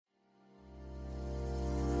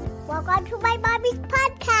Welcome to my mommy's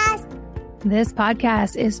podcast. This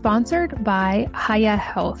podcast is sponsored by Hiya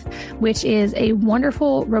Health, which is a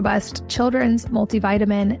wonderful, robust children's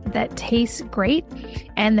multivitamin that tastes great,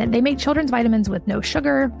 and that they make children's vitamins with no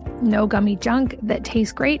sugar, no gummy junk, that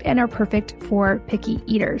taste great and are perfect for picky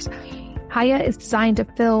eaters. Hiya is designed to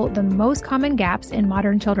fill the most common gaps in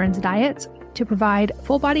modern children's diets to provide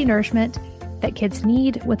full body nourishment that kids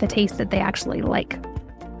need with a taste that they actually like.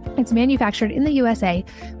 It's manufactured in the USA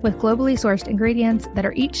with globally sourced ingredients that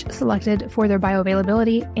are each selected for their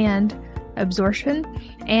bioavailability and absorption,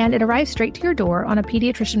 and it arrives straight to your door on a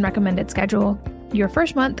pediatrician recommended schedule. Your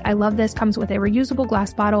first month, I love this, comes with a reusable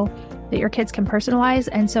glass bottle that your kids can personalize,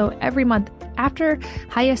 and so every month after,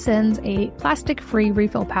 Hiya sends a plastic-free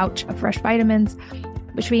refill pouch of fresh vitamins,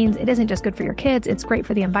 which means it isn't just good for your kids, it's great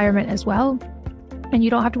for the environment as well, and you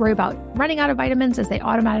don't have to worry about running out of vitamins as they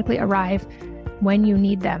automatically arrive when you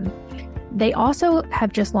need them. They also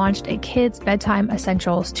have just launched a kids' bedtime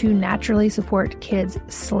essentials to naturally support kids'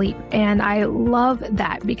 sleep. And I love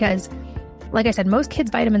that because, like I said, most kids'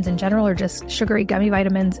 vitamins in general are just sugary gummy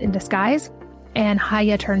vitamins in disguise. And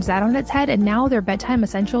Hiya turns that on its head. And now their bedtime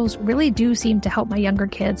essentials really do seem to help my younger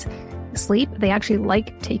kids sleep. They actually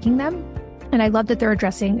like taking them. And I love that they're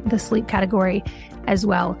addressing the sleep category as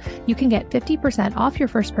well. You can get 50% off your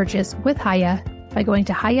first purchase with Hiya by going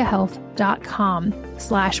to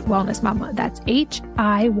hiyahealth.com/wellnessmama. That's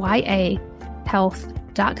HIYA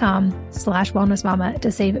health.com/wellnessmama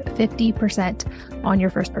to save 50% on your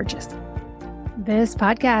first purchase. This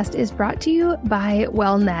podcast is brought to you by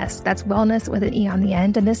Wellness. That's wellness with an E on the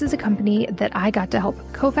end. And this is a company that I got to help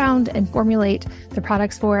co-found and formulate the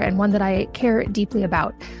products for, and one that I care deeply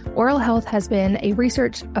about. Oral health has been a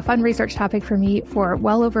fun research topic for me for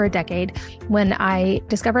well over a decade. When I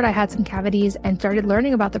discovered I had some cavities and started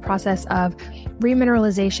learning about the process of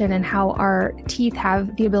remineralization and how our teeth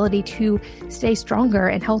have the ability to stay stronger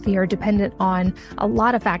and healthier dependent on a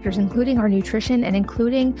lot of factors, including our nutrition and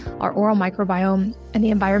including our oral microbiome and the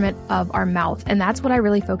environment of our mouth. And that's what I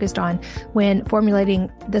really focused on when formulating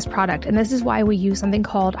this product. And this is why we use something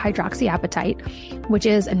called hydroxyapatite, which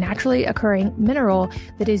is a naturally occurring mineral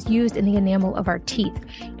that is used in the enamel of our teeth.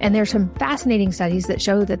 And there's some fascinating studies that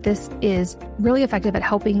show that this is really effective at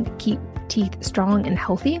helping keep teeth strong and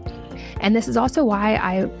healthy. And this is also why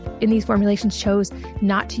I, in these formulations, chose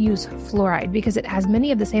not to use fluoride, because it has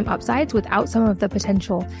many of the same upsides without some of the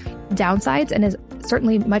potential downsides, and is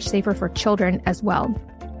certainly much safer for children as well.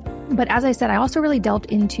 But as I said, I also really delved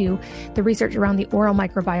into the research around the oral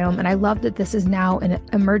microbiome, and I love that this is now an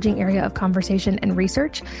emerging area of conversation and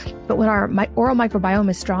research. But when our oral microbiome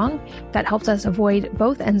is strong, that helps us avoid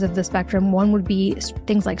both ends of the spectrum. One would be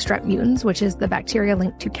things like strep mutans, which is the bacteria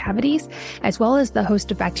linked to cavities, as well as the host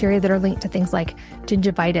of bacteria that are linked to things like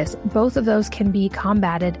gingivitis. Both of those can be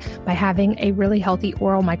combated by having a really healthy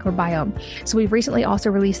oral microbiome. So we've recently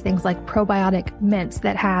also released things like probiotic mints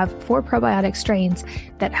that have 4 probiotic strains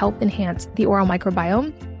that help enhance the oral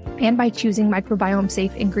microbiome, and by choosing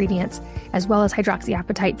microbiome-safe ingredients, as well as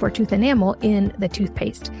hydroxyapatite for tooth enamel in the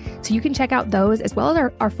toothpaste. So you can check out those, as well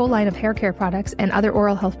as our full line of hair care products and other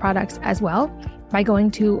oral health products as well, by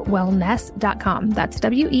going to wellness.com. That's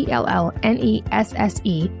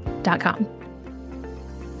WELLNESSE.com.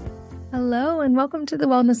 Hello, and welcome to the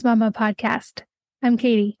Wellness Mama podcast. I'm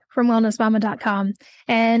Katie from wellnessmama.com,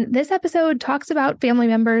 and this episode talks about family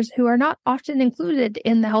members who are not often included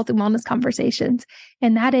in the health and wellness conversations,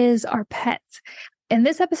 and that is our pets. And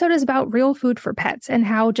this episode is about real food for pets and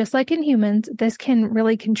how, just like in humans, this can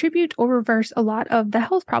really contribute or reverse a lot of the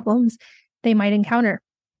health problems they might encounter.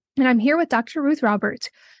 And I'm here with Dr. Ruth Roberts,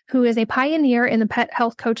 who is a pioneer in the pet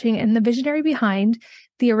health coaching and the visionary behind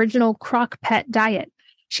the original Crock Pet diet.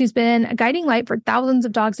 She's been a guiding light for thousands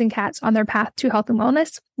of dogs and cats on their path to health and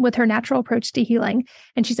wellness with her natural approach to healing.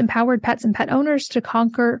 And she's empowered pets and pet owners to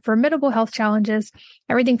conquer formidable health challenges,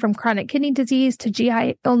 everything from chronic kidney disease to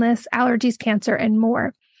GI illness, allergies, cancer, and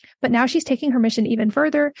more. But now she's taking her mission even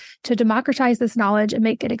further to democratize this knowledge and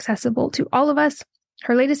make it accessible to all of us.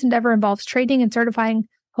 Her latest endeavor involves training and certifying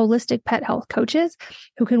holistic pet health coaches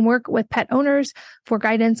who can work with pet owners for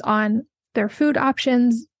guidance on their food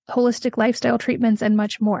options, holistic lifestyle treatments, and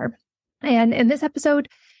much more. And in this episode,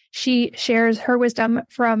 she shares her wisdom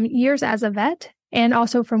from years as a vet and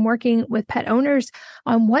also from working with pet owners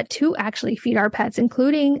on what to actually feed our pets,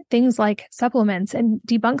 including things like supplements, and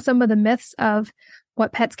debunk some of the myths of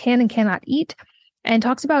what pets can and cannot eat, and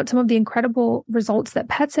talks about some of the incredible results that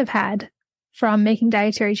pets have had from making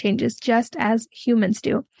dietary changes just as humans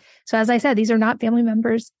do. So as I said, these are not family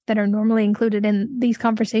members that are normally included in these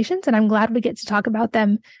conversations, and I'm glad we get to talk about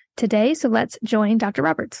them today. So let's join Dr.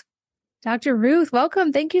 Roberts. Dr. Ruth,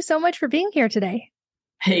 welcome. Thank you so much for being here today.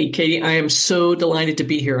 Hey, Katie, I am so delighted to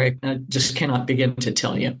be here. I just cannot begin to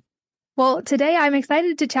tell you. Well, today I'm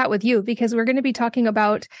excited to chat with you because we're going to be talking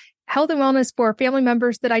about health and wellness for family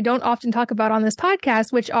members that I don't often talk about on this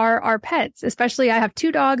podcast, which are our pets. Especially, I have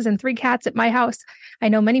 2 dogs and 3 cats at my house. I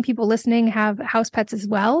know many people listening have house pets as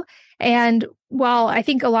well. And while I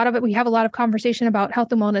think we have a lot of conversation about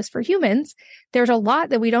health and wellness for humans, there's a lot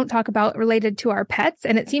that we don't talk about related to our pets.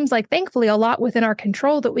 And it seems like, thankfully, a lot within our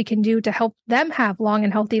control that we can do to help them have long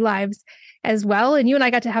and healthy lives as well. And you and I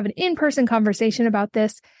got to have an in-person conversation about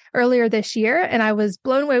this earlier this year, and I was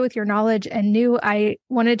blown away with your knowledge and knew I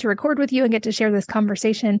wanted to record with you and get to share this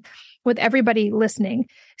conversation with everybody listening.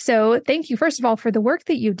 So thank you, first of all, for the work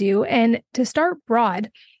that you do. And to start broad,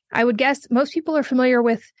 I would guess most people are familiar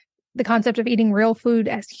with the concept of eating real food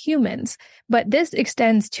as humans, but this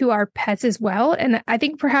extends to our pets as well. And I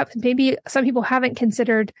think perhaps maybe some people haven't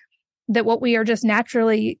considered that what we are just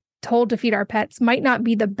naturally told to feed our pets might not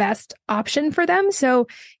be the best option for them. So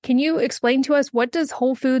can you explain to us, what does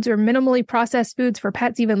whole foods or minimally processed foods for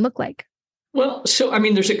pets even look like? Well,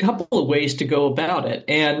 there's a couple of ways to go about it.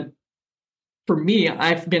 And for me,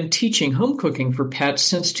 I've been teaching home cooking for pets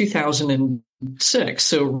since 2006.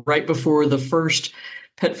 So right before the first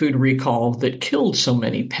pet food recall that killed so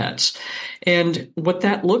many pets. And what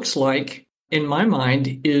that looks like, in my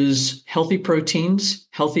mind, is healthy proteins,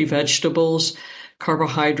 healthy vegetables,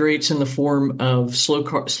 carbohydrates in the form of slow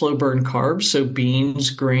burn carbs, so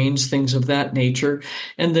beans, grains, things of that nature,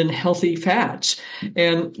 and then healthy fats.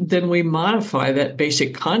 And then we modify that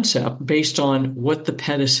basic concept based on what the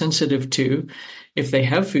pet is sensitive to, if they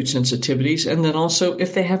have food sensitivities, and then also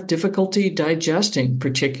if they have difficulty digesting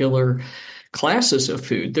particular classes of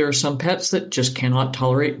food. There are some pets that just cannot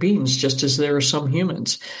tolerate beans, just as there are some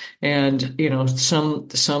humans. And,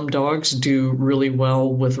 some dogs do really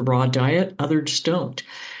well with a raw diet, others don't.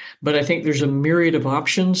 But I think there's a myriad of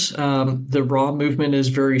options. The raw movement is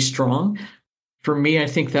very strong. For me, I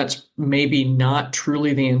think that's maybe not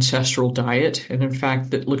truly the ancestral diet. And in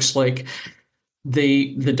fact, it looks like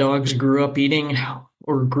the dogs grew up eating,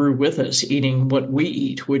 or grew with us eating, what we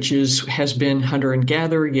eat, which has been hunter and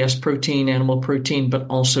gatherer. Yes, protein, animal protein, but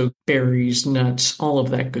also berries, nuts, all of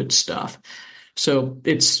that good stuff. So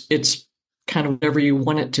it's kind of whatever you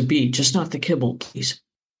want it to be, just not the kibble, please.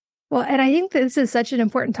 Well, and I think this is such an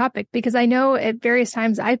important topic because I know at various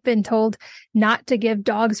times I've been told not to give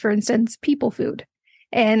dogs, for instance, people food.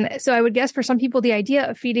 And so I would guess for some people, the idea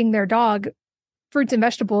of feeding their dog fruits and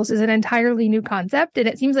vegetables is an entirely new concept. And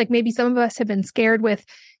it seems like maybe some of us have been scared with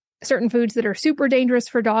certain foods that are super dangerous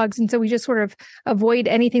for dogs. And so we just sort of avoid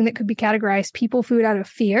anything that could be categorized people food out of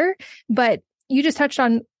fear. But you just touched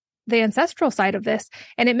on the ancestral side of this.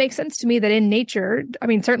 And it makes sense to me that in nature,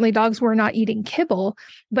 certainly dogs were not eating kibble,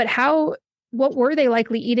 but what were they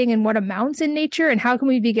likely eating in what amounts in nature? And how can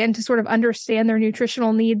we begin to sort of understand their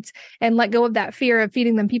nutritional needs and let go of that fear of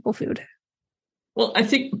feeding them people food? Well, I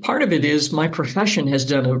think part of it is my profession has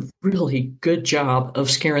done a really good job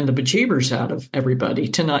of scaring the bejeebers out of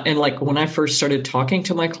everybody and like when I first started talking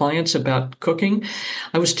to my clients about cooking,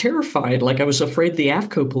 I was terrified. Like I was afraid the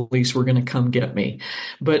AFCO police were going to come get me.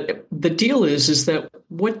 But the deal is that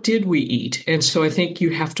what did we eat? And so I think you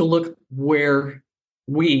have to look where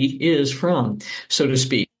we is from, so to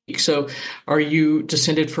speak. So are you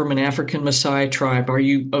descended from an African Maasai tribe? Are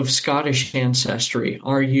you of Scottish ancestry?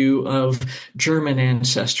 Are you of German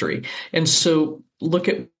ancestry? And so look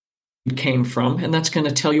at where you came from, and that's going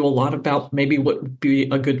to tell you a lot about maybe what would be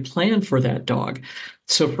a good plan for that dog.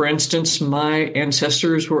 So for instance, my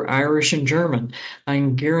ancestors were Irish and German. I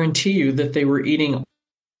can guarantee you that they were eating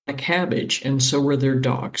a cabbage, and so were their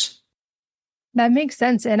dogs. That makes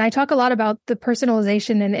sense. And I talk a lot about the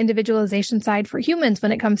personalization and individualization side for humans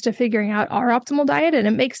when it comes to figuring out our optimal diet. And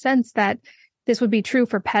it makes sense that this would be true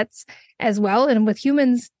for pets as well. And with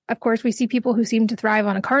humans, of course, we see people who seem to thrive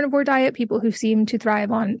on a carnivore diet, people who seem to thrive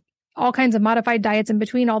on all kinds of modified diets in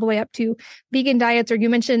between, all the way up to vegan diets. Or you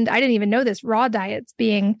mentioned, I didn't even know this, raw diets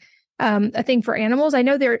being a thing for animals. I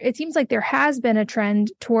know it seems like there has been a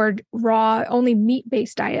trend toward raw, only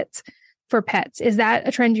meat-based diets for pets. Is that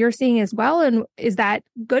a trend you're seeing as well? And is that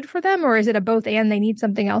good for them, or is it a both and they need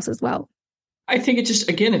something else as well? I think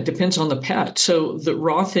it depends on the pet. So the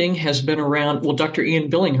raw thing has been around. Well, Dr. Ian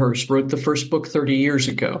Billinghurst wrote the first book 30 years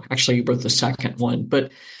ago. Actually, he wrote the second one,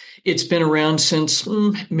 but it's been around since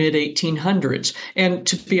mid 1800s. And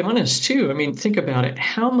to be honest, too, think about it.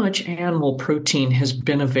 How much animal protein has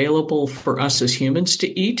been available for us as humans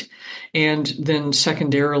to eat? And then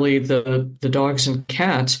secondarily, the dogs and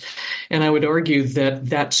cats. And I would argue that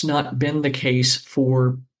that's not been the case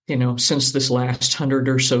for since this last 100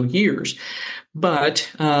 or so years. But,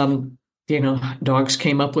 dogs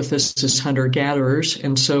came up with this as hunter-gatherers,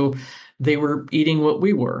 and so they were eating what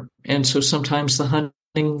we were. And so sometimes the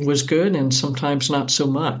hunting was good and sometimes not so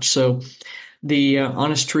much. So the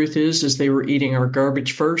honest truth is they were eating our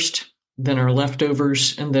garbage first, then our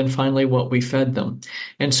leftovers, and then finally what we fed them.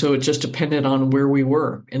 And so it just depended on where we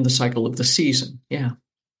were in the cycle of the season. Yeah.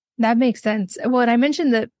 That makes sense. Well, and I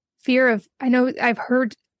mentioned the fear of, I know I've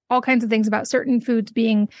heard all kinds of things about certain foods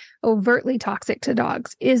being overtly toxic to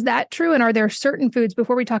dogs. Is that true? And are there certain foods,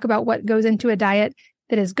 before we talk about what goes into a diet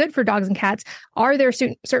that is good for dogs and cats, are there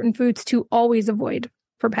certain foods to always avoid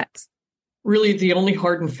for pets? Really, the only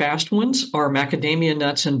hard and fast ones are macadamia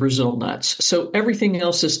nuts and Brazil nuts. So everything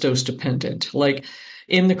else is dose dependent. Like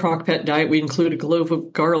in the crock pet diet, we include a clove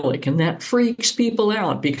of garlic, and that freaks people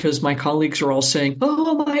out because my colleagues are all saying,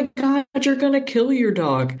 "Oh my God, you're going to kill your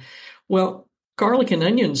dog." Well, garlic and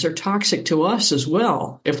onions are toxic to us as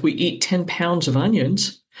well if we eat 10 pounds of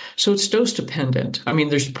onions. So it's dose dependent. I mean,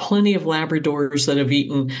 there's plenty of Labradors that have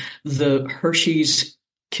eaten the Hershey's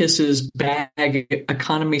Kisses bag,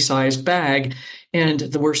 economy size bag, and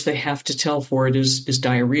the worst they have to tell for it is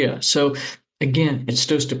diarrhea. So again, it's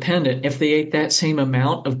dose dependent. If they ate that same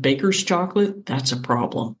amount of baker's chocolate, that's a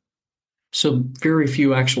problem. So very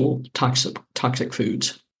few actual toxic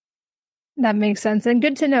foods. That makes sense. And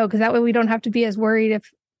good to know, because that way we don't have to be as worried if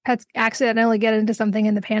pets accidentally get into something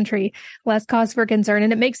in the pantry, less cause for concern.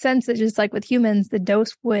 And it makes sense that just like with humans, the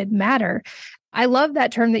dose would matter. I love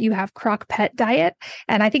that term that you have, crock pet diet.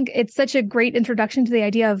 And I think it's such a great introduction to the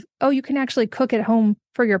idea of, oh, you can actually cook at home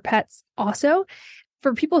for your pets also.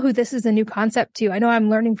 For people who this is a new concept to, I know I'm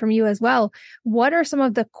learning from you as well. What are some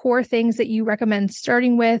of the core things that you recommend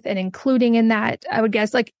starting with and including in that? I would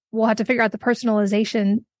guess like we'll have to figure out the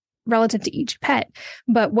personalization relative to each pet,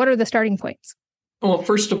 but what are the starting points? Well,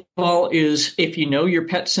 first of all is if you know your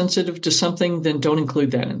pet's sensitive to something, then don't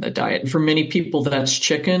include that in the diet. For many people, that's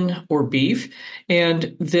chicken or beef.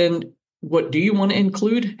 And then what do you want to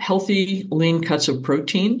include? Healthy, lean cuts of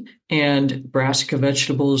protein and brassica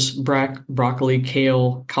vegetables, broccoli,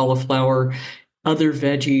 kale, cauliflower, other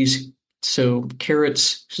veggies. So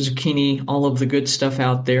carrots, zucchini, all of the good stuff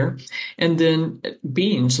out there. And then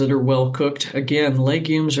beans that are well cooked. Again,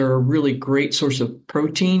 legumes are a really great source of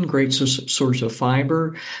protein, great source of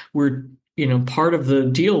fiber. We're, part of the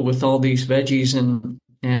deal with all these veggies and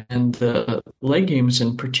the legumes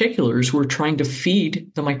in particular is we're trying to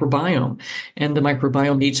feed the microbiome. And the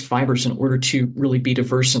microbiome needs fibers in order to really be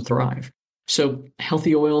diverse and thrive. So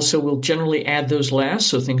healthy oils, so we'll generally add those last.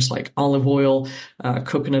 So things like olive oil,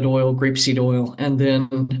 coconut oil, grapeseed oil. And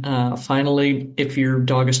then finally, if your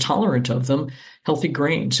dog is tolerant of them, healthy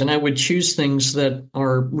grains. And I would choose things that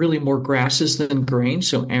are really more grasses than grains.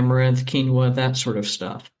 So amaranth, quinoa, that sort of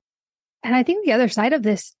stuff. And I think the other side of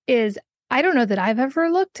this is, I don't know that I've ever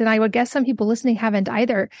looked, and I would guess some people listening haven't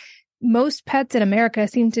either. Most pets in America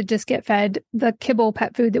seem to just get fed the kibble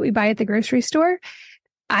pet food that we buy at the grocery store.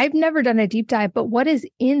 I've never done a deep dive, but what is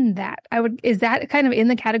in that? Is that kind of in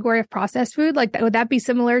the category of processed food? Like, would that be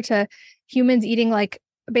similar to humans eating like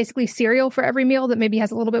basically cereal for every meal that maybe has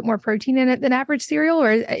a little bit more protein in it than average cereal?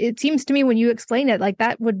 Or it seems to me when you explain it, like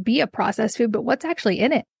that would be a processed food, but what's actually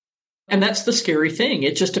in it? And that's the scary thing.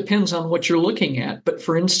 It just depends on what you're looking at. But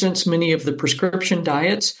for instance, many of the prescription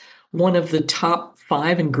diets, one of the top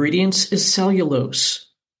 5 ingredients is cellulose,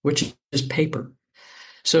 which is paper.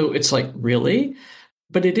 So it's like, really?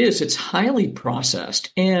 But it's highly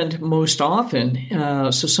processed. And most often,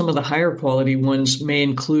 so some of the higher quality ones may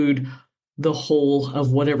include the whole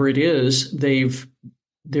of whatever it is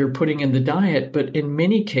they're putting in the diet. But in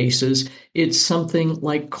many cases, it's something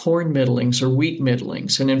like corn middlings or wheat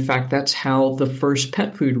middlings. And in fact, that's how the first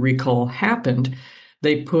pet food recall happened.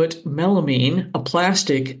 They put melamine, a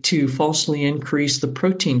plastic, to falsely increase the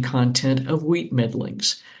protein content of wheat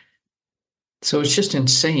middlings. So it's just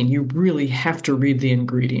insane. You really have to read the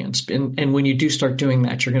ingredients. And when you do start doing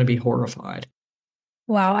that, you're going to be horrified.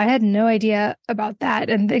 Wow, I had no idea about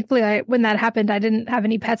that. And thankfully, when that happened, I didn't have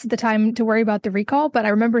any pets at the time to worry about the recall, but I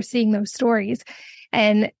remember seeing those stories.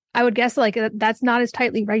 And I would guess like that's not as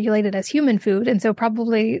tightly regulated as human food. And so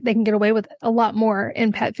probably they can get away with a lot more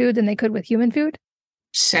in pet food than they could with human food.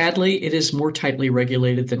 Sadly, it is more tightly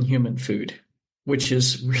regulated than human food, which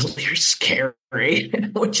is really scary,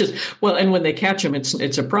 and when they catch them,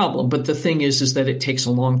 it's a problem. But the thing is that it takes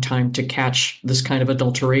a long time to catch this kind of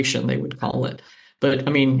adulteration, they would call it. But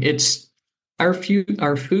I mean, it's our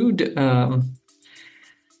food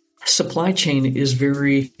supply chain is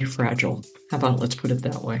very fragile. How about let's put it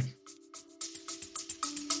that way?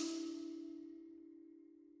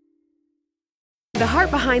 The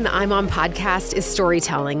heart behind the I'm On podcast is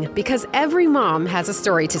storytelling, because every mom has a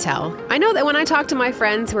story to tell. I know that when I talk to my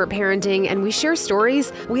friends who are parenting and we share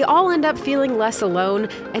stories, we all end up feeling less alone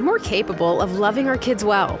and more capable of loving our kids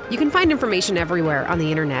well. You can find information everywhere on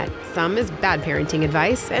the internet. Some is bad parenting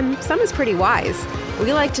advice and some is pretty wise.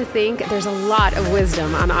 We like to think there's a lot of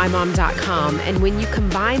wisdom on imom.com, and when you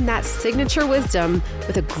combine that signature wisdom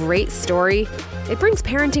with a great story, it brings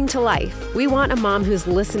parenting to life. We want a mom who's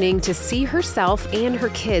listening to see herself and her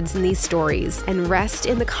kids in these stories and rest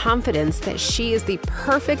in the confidence that she is the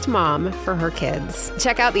perfect mom for her kids.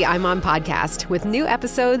 Check out the I'm On podcast with new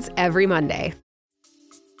episodes every Monday.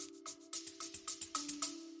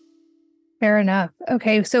 Fair enough.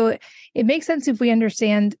 Okay, so it makes sense if we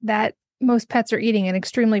understand that most pets are eating an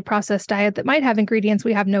extremely processed diet that might have ingredients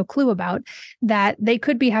we have no clue about, that they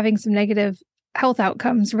could be having some negative health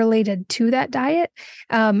outcomes related to that diet.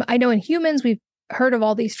 I know in humans, we've heard of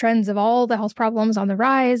all these trends of all the health problems on the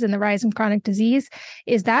rise and the rise in chronic disease.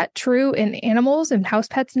 Is that true in animals and house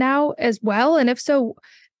pets now as well? And if so,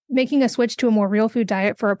 making a switch to a more real food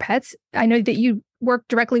diet for our pets, I know that you work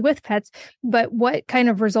directly with pets, but what kind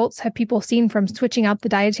of results have people seen from switching out the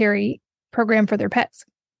dietary program for their pets?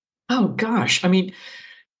 Oh, gosh. I mean,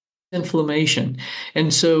 inflammation.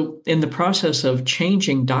 And so in the process of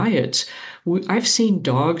changing diets, I've seen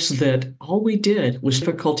dogs that all we did was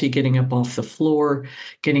difficulty getting up off the floor,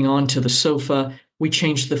 getting onto the sofa. We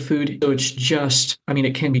changed the food. So it's just,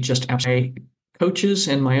 it can be just absolutely coaches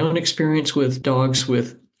and my own experience with dogs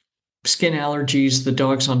with skin allergies, the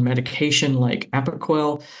dogs on medication like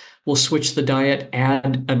Apoquel. We'll switch the diet,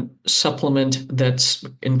 add a supplement that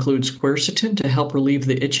includes quercetin to help relieve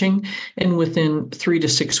the itching. And within 3 to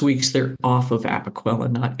 6 weeks, they're off of Apoquel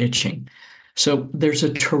and not itching. So there's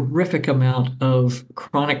a terrific amount of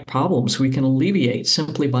chronic problems we can alleviate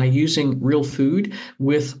simply by using real food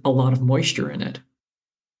with a lot of moisture in it.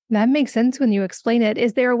 That makes sense when you explain it.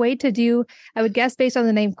 Is there a way to do, I would guess based on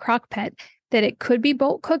the name Crock Pet, that it could be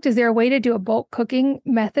bulk cooked? Is there a way to do a bulk cooking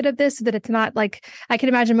method of this so that it's not like, I can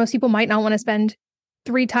imagine most people might not want to spend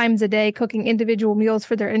 3 times a day cooking individual meals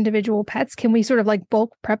for their individual pets. Can we sort of like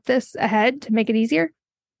bulk prep this ahead to make it easier?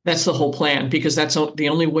 That's the whole plan, because that's the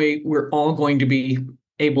only way we're all going to be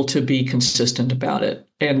able to be consistent about it.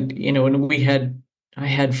 And, I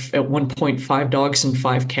had at one point 5 dogs and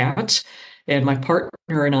 5 cats. And my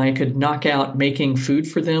partner and I could knock out making food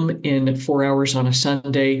for them in 4 hours on a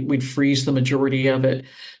Sunday. We'd freeze the majority of it.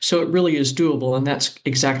 So it really is doable. And that's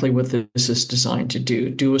exactly what this is designed to do.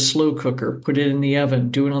 Do a slow cooker, put it in the oven,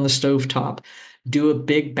 do it on the stovetop, do a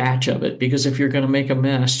big batch of it. Because if you're going to make a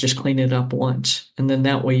mess, just clean it up once. And then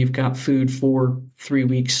that way you've got food for 3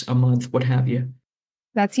 weeks, a month, what have you.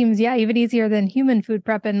 That seems, even easier than human food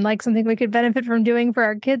prep, and like something we could benefit from doing for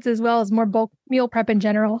our kids as well as more bulk meal prep in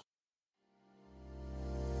general.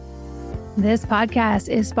 This podcast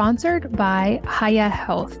is sponsored by Hiya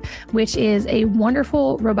Health, which is a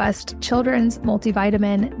wonderful, robust children's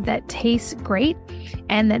multivitamin that tastes great,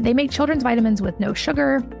 and that they make children's vitamins with no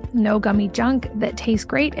sugar, no gummy junk, that taste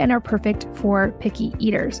great and are perfect for picky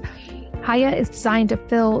eaters. Hiya is designed to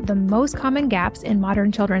fill the most common gaps in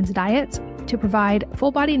modern children's diets to provide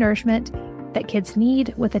full body nourishment that kids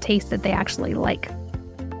need with a taste that they actually like.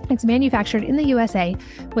 It's manufactured in the USA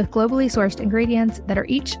with globally sourced ingredients that are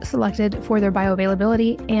each selected for their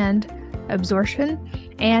bioavailability and absorption,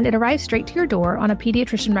 and it arrives straight to your door on a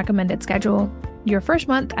pediatrician recommended schedule. Your first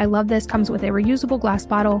month, I love this, comes with a reusable glass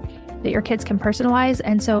bottle that your kids can personalize,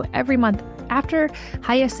 and so every month after,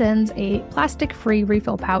 Hiya sends a plastic-free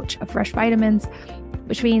refill pouch of fresh vitamins,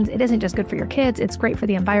 which means it isn't just good for your kids, it's great for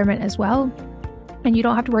the environment as well. And you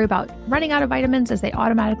don't have to worry about running out of vitamins as they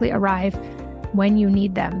automatically arrive when you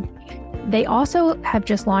need them. They also have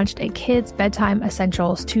just launched a kids' bedtime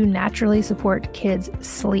essentials to naturally support kids'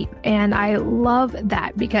 sleep. And I love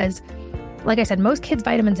that because, like I said, most kids'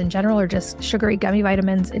 vitamins in general are just sugary gummy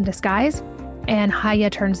vitamins in disguise. And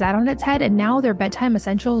Hiya turns that on its head. And now their bedtime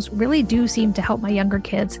essentials really do seem to help my younger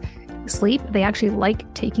kids sleep. They actually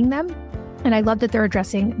like taking them. And I love that they're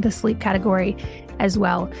addressing the sleep category as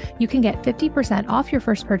well. You can get 50% off your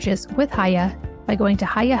first purchase with Hiya by going to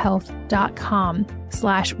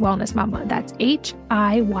hiyahealth.com/wellnessmama. That's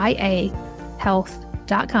HIYA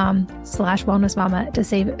health.com/wellnessmama to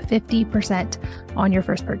save 50% on your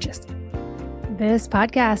first purchase. This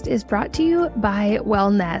podcast is brought to you by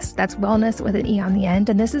Wellness. That's wellness with an E on the end.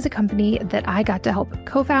 And this is a company that I got to help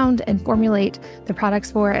co-found and formulate the products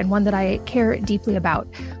for, and one that I care deeply about.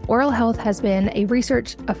 oral health has been a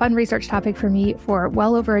fun research topic for me for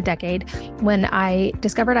well over a decade. When I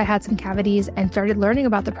discovered I had some cavities and started learning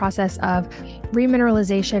about the process of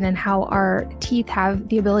remineralization and how our teeth have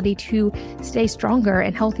the ability to stay stronger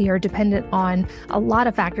and healthier dependent on a lot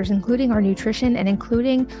of factors, including our nutrition and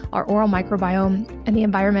including our oral microbiome and the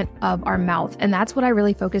environment of our mouth. And that's what I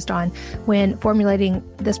really focused on when formulating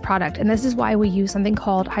this product. And this is why we use something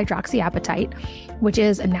called hydroxyapatite, which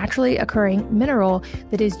is a naturally occurring mineral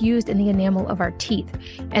that is used in the enamel of our teeth.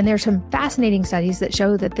 And there's some fascinating studies that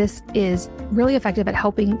show that this is really effective at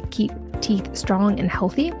helping keep teeth strong and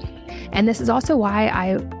healthy. And this is also why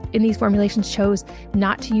I, in these formulations, chose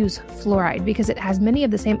not to use fluoride, because it has many of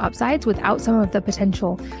the same upsides without some of the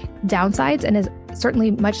potential downsides and is certainly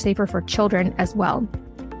much safer for children as well.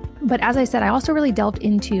 But as I said, I also really delved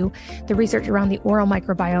into the research around the oral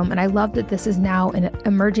microbiome, and I love that this is now an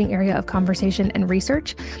emerging area of conversation and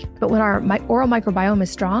research. But when our oral microbiome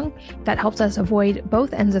is strong, that helps us avoid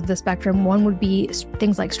both ends of the spectrum. One would be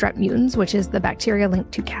things like strep mutans, which is the bacteria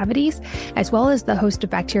linked to cavities, as well as the host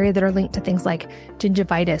of bacteria that are linked to things like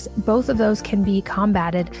gingivitis. Both of those can be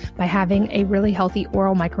combated by having a really healthy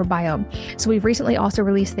oral microbiome. So we've recently also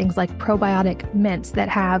released things like probiotic mints that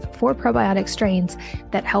have 4 probiotic strains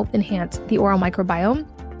that help enhance the oral microbiome,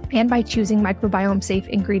 and by choosing microbiome safe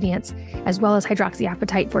ingredients, as well as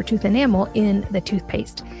hydroxyapatite for tooth enamel in the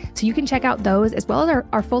toothpaste. So you can check out those as well as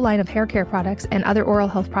our full line of hair care products and other oral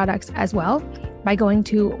health products as well by going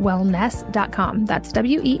to wellness.com. That's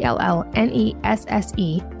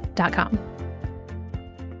WELLNESSE.com.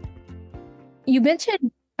 You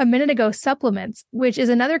mentioned a minute ago supplements, which is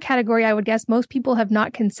another category I would guess most people have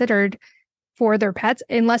not considered for their pets,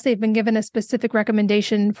 unless they've been given a specific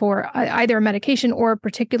recommendation for either a medication or a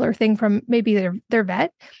particular thing from maybe their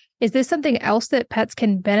vet. Is this something else that pets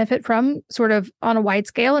can benefit from sort of on a wide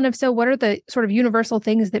scale? And if so, what are the sort of universal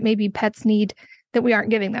things that maybe pets need that we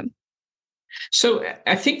aren't giving them? So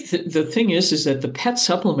I think the thing is that the pet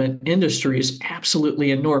supplement industry is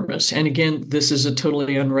absolutely enormous. And again, this is a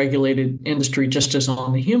totally unregulated industry, just as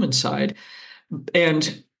on the human side.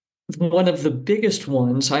 And one of the biggest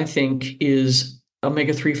ones, I think, is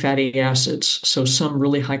omega-3 fatty acids. So some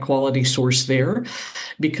really high quality source there,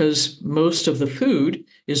 because most of the food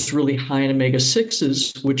is really high in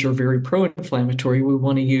omega-6s, which are very pro-inflammatory. We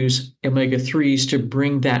want to use omega-3s to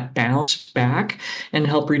bring that balance back and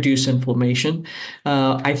help reduce inflammation.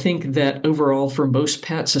 I think that overall for most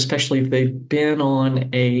pets, especially if they've been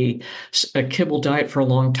on a kibble diet for a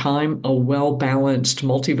long time, a well-balanced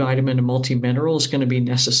multivitamin and multimineral is going to be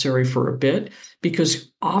necessary for a bit,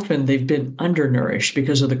 because often they've been undernourished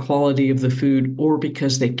because of the quality of the food or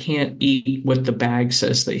because they can't eat what the bag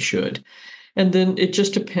says they should. And then it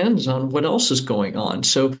just depends on what else is going on.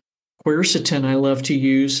 So quercetin I love to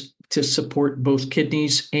use to support both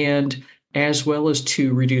kidneys and as well as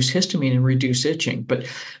to reduce histamine and reduce itching. But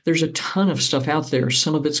there's a ton of stuff out there.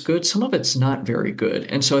 Some of it's good, some of it's not very good.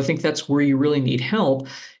 And so I think that's where you really need help,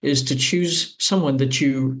 is to choose someone that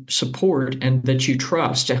you support and that you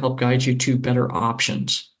trust to help guide you to better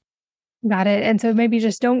options. Got it. And so maybe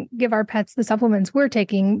just don't give our pets the supplements we're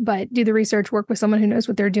taking, but do the research, work with someone who knows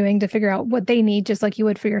what they're doing to figure out what they need, just like you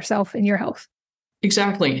would for yourself and your health.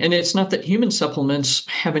 Exactly. And it's not that human supplements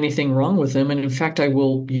have anything wrong with them. And in fact, I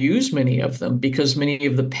will use many of them because many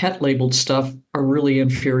of the pet labeled stuff are really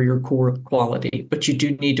inferior core quality, but you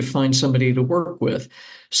do need to find somebody to work with.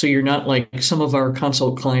 So you're not like some of our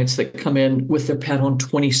consult clients that come in with their pet on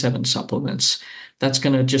 27 supplements. That's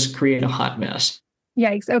going to just create a hot mess.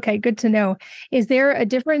 Yikes. Okay, good to know. Is there a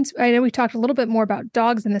difference? I know we talked a little bit more about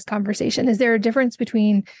dogs in this conversation. Is there a difference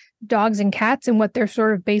between dogs and cats and what their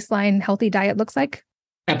sort of baseline healthy diet looks like?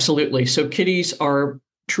 Absolutely. So kitties are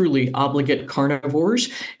truly obligate carnivores,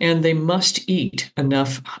 and they must eat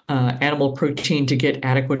enough animal protein to get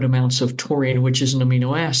adequate amounts of taurine, which is an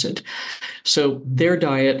amino acid. So their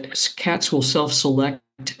diet, cats will self-select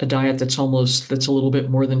a diet that's a little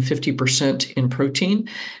bit more than 50% in protein,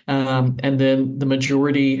 and then the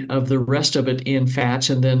majority of the rest of it in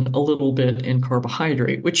fats, and then a little bit in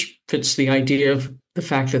carbohydrate, which fits the idea of the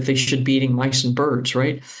fact that they should be eating mice and birds,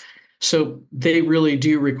 right? So they really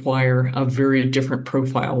do require a very different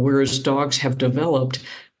profile, whereas dogs have developed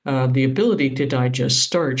the ability to digest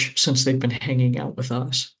starch since they've been hanging out with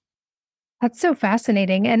us. That's so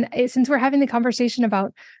fascinating. And since we're having the conversation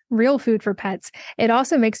about real food for pets, it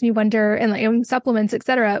also makes me wonder, and like supplements, et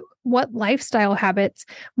cetera, what lifestyle habits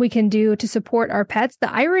we can do to support our pets.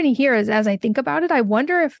 The irony here is, as I think about it, I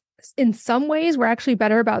wonder if in some ways we're actually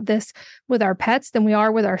better about this with our pets than we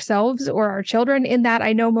are with ourselves or our children, in that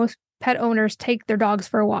I know most pet owners take their dogs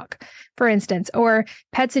for a walk, for instance, or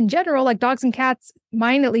pets in general, like dogs and cats,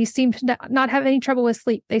 mine at least seem to not have any trouble with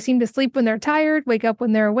sleep. They seem to sleep when they're tired, wake up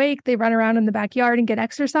when they're awake. They run around in the backyard and get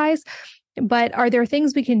exercise. But are there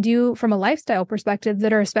things we can do from a lifestyle perspective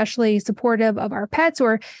that are especially supportive of our pets,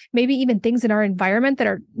 or maybe even things in our environment that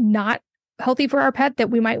are not healthy for our pet that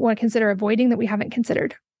we might want to consider avoiding that we haven't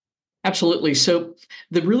considered? Absolutely. So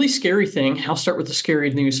the really scary thing, I'll start with the scary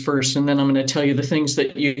news first, and then I'm going to tell you the things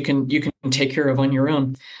that you can take care of on your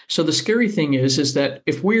own. So the scary thing is that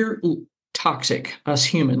if we're toxic, us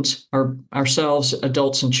humans, ourselves,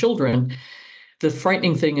 adults and children, the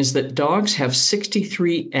frightening thing is that dogs have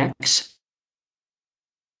 63x.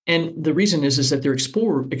 And the reason is that they're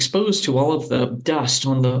exposed to all of the dust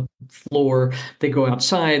on the floor. They go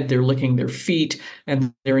outside, they're licking their feet,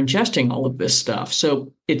 and they're ingesting all of this stuff.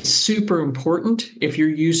 So it's super important if you're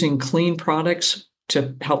using clean products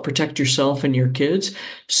to help protect yourself and your kids.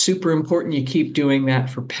 Super important you keep doing that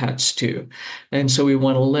for pets too. And so we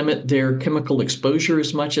want to limit their chemical exposure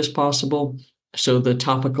as much as possible. So the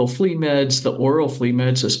topical flea meds, the oral flea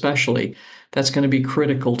meds especially, that's going to be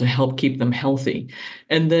critical to help keep them healthy.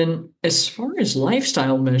 And then as far as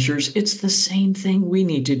lifestyle measures, it's the same thing we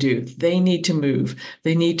need to do. They need to move.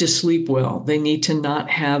 They need to sleep well. They need to not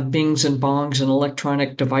have bings and bongs and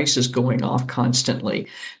electronic devices going off constantly.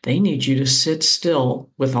 They need you to sit still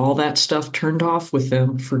with all that stuff turned off with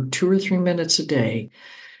them for 2 or 3 minutes a day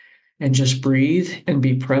and just breathe and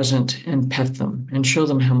be present and pet them and show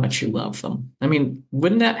them how much you love them. I mean,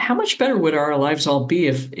 how much better would our lives all be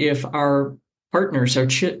if our partners, our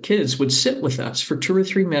kids would sit with us for 2 or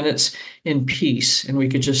 3 minutes in peace and we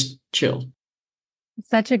could just chill?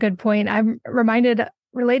 Such a good point. I'm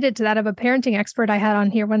related to that of a parenting expert I had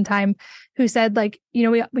on here one time who said, like,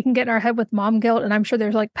 we can get in our head with mom guilt. And I'm sure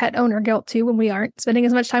there's like pet owner guilt too when we aren't spending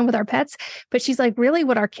as much time with our pets. But she's like, really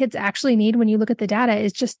what our kids actually need when you look at the data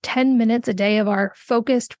is just 10 minutes a day of our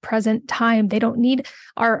focused present time. They don't need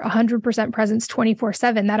our 100% presence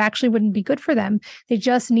 24/7. That actually wouldn't be good for them. They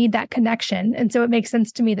just need that connection. And so it makes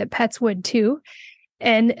sense to me that pets would too.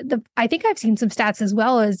 And I think I've seen some stats as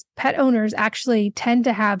well as pet owners actually tend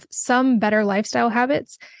to have some better lifestyle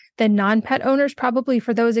habits than non-pet owners, probably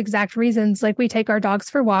for those exact reasons. Like we take our dogs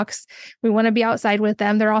for walks. We want to be outside with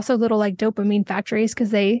them. They're also little like dopamine factories because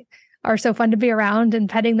they are so fun to be around, and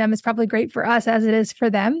petting them is probably great for us as it is for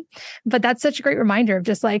them. But that's such a great reminder of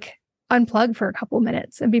just like unplug for a couple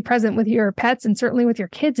minutes and be present with your pets and certainly with your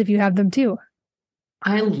kids if you have them too.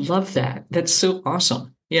 I love that. That's so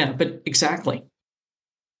awesome. Yeah, but exactly.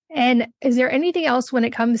 And is there anything else when it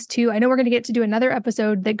comes to, I know we're going to get to do another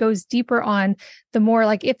episode that goes deeper on the more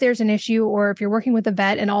like if there's an issue or if you're working with a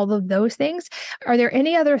vet and all of those things, are there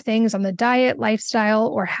any other things on the diet, lifestyle,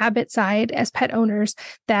 or habit side as pet owners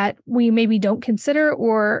that we maybe don't consider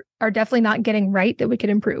or are definitely not getting right that we could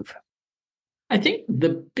improve? I think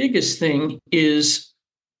the biggest thing is,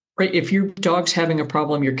 right, if your dog's having a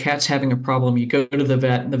problem, your cat's having a problem, you go to the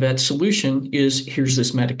vet and the vet's solution is here's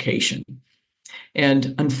this medication.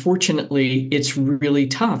 And unfortunately, it's really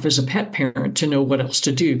tough as a pet parent to know what else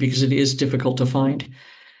to do because it is difficult to find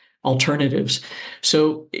alternatives.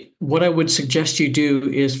 So what I would suggest you do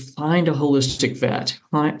is find a holistic vet,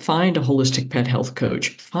 find a holistic pet health coach,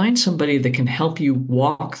 find somebody that can help you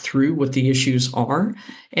walk through what the issues are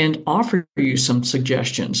and offer you some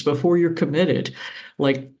suggestions before you're committed.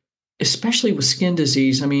 Like, especially with skin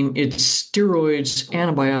disease, I mean, it's steroids,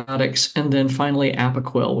 antibiotics, and then finally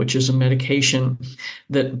Apoquel, which is a medication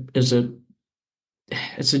that is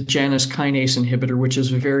it's a Janus kinase inhibitor, which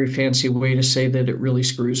is a very fancy way to say that it really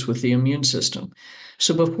screws with the immune system.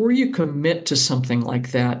 So before you commit to something like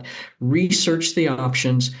that, research the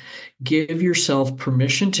options, give yourself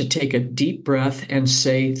permission to take a deep breath and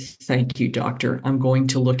say, thank you, doctor, I'm going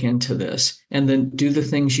to look into this. And then do the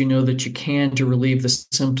things you know that you can to relieve the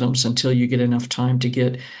symptoms until you get enough time to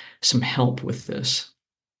get some help with this.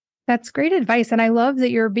 That's great advice. And I love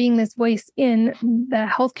that you're being this voice in the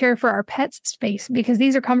healthcare for our pets space, because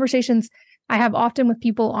these are conversations I have often with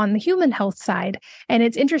people on the human health side. And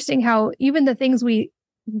it's interesting how even the things we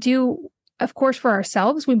do, of course, for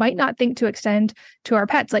ourselves, we might not think to extend to our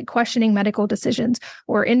pets, like questioning medical decisions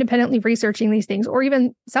or independently researching these things, or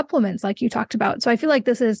even supplements like you talked about. So I feel like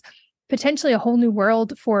this is potentially a whole new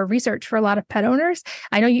world for research for a lot of pet owners.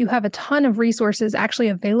 I know you have a ton of resources actually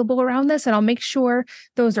available around this, and I'll make sure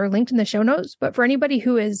those are linked in the show notes. But for anybody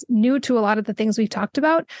who is new to a lot of the things we've talked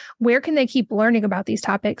about, where can they keep learning about these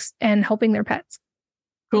topics and helping their pets?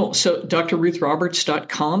 Cool. So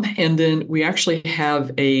drruthroberts.com. And then we actually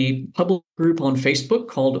have a public group on Facebook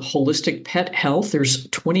called Holistic Pet Health. There's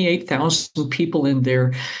 28,000 people in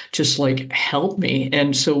there just like help me.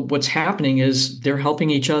 And so what's happening is they're helping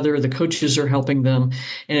each other. The coaches are helping them.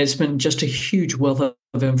 And it's been just a huge wealth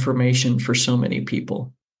of information for so many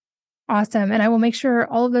people. Awesome. And I will make sure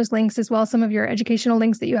all of those links, as well as some of your educational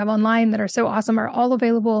links that you have online that are so awesome, are all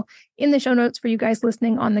available in the show notes for you guys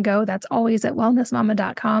listening on the go. That's always at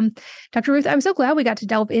wellnessmama.com. Dr. Ruth, I'm so glad we got to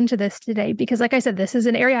delve into this today because, like I said, this is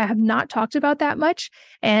an area I have not talked about that much.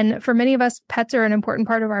 And for many of us, pets are an important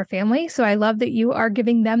part of our family. So I love that you are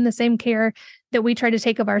giving them the same care that we try to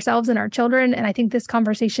take of ourselves and our children. And I think this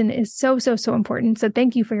conversation is so important. So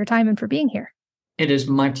thank you for your time and for being here. It is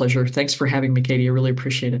my pleasure. Thanks for having me, Katie. I really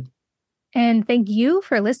appreciate it. And thank you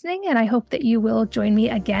for listening. And I hope that you will join me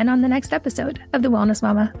again on the next episode of the Wellness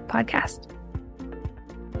Mama podcast.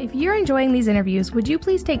 If you're enjoying these interviews, would you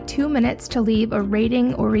please take 2 minutes to leave a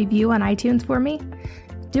rating or review on iTunes for me?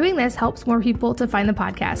 Doing this helps more people to find the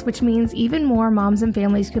podcast, which means even more moms and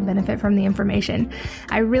families can benefit from the information.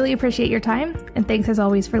 I really appreciate your time, and thanks as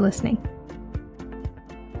always for listening.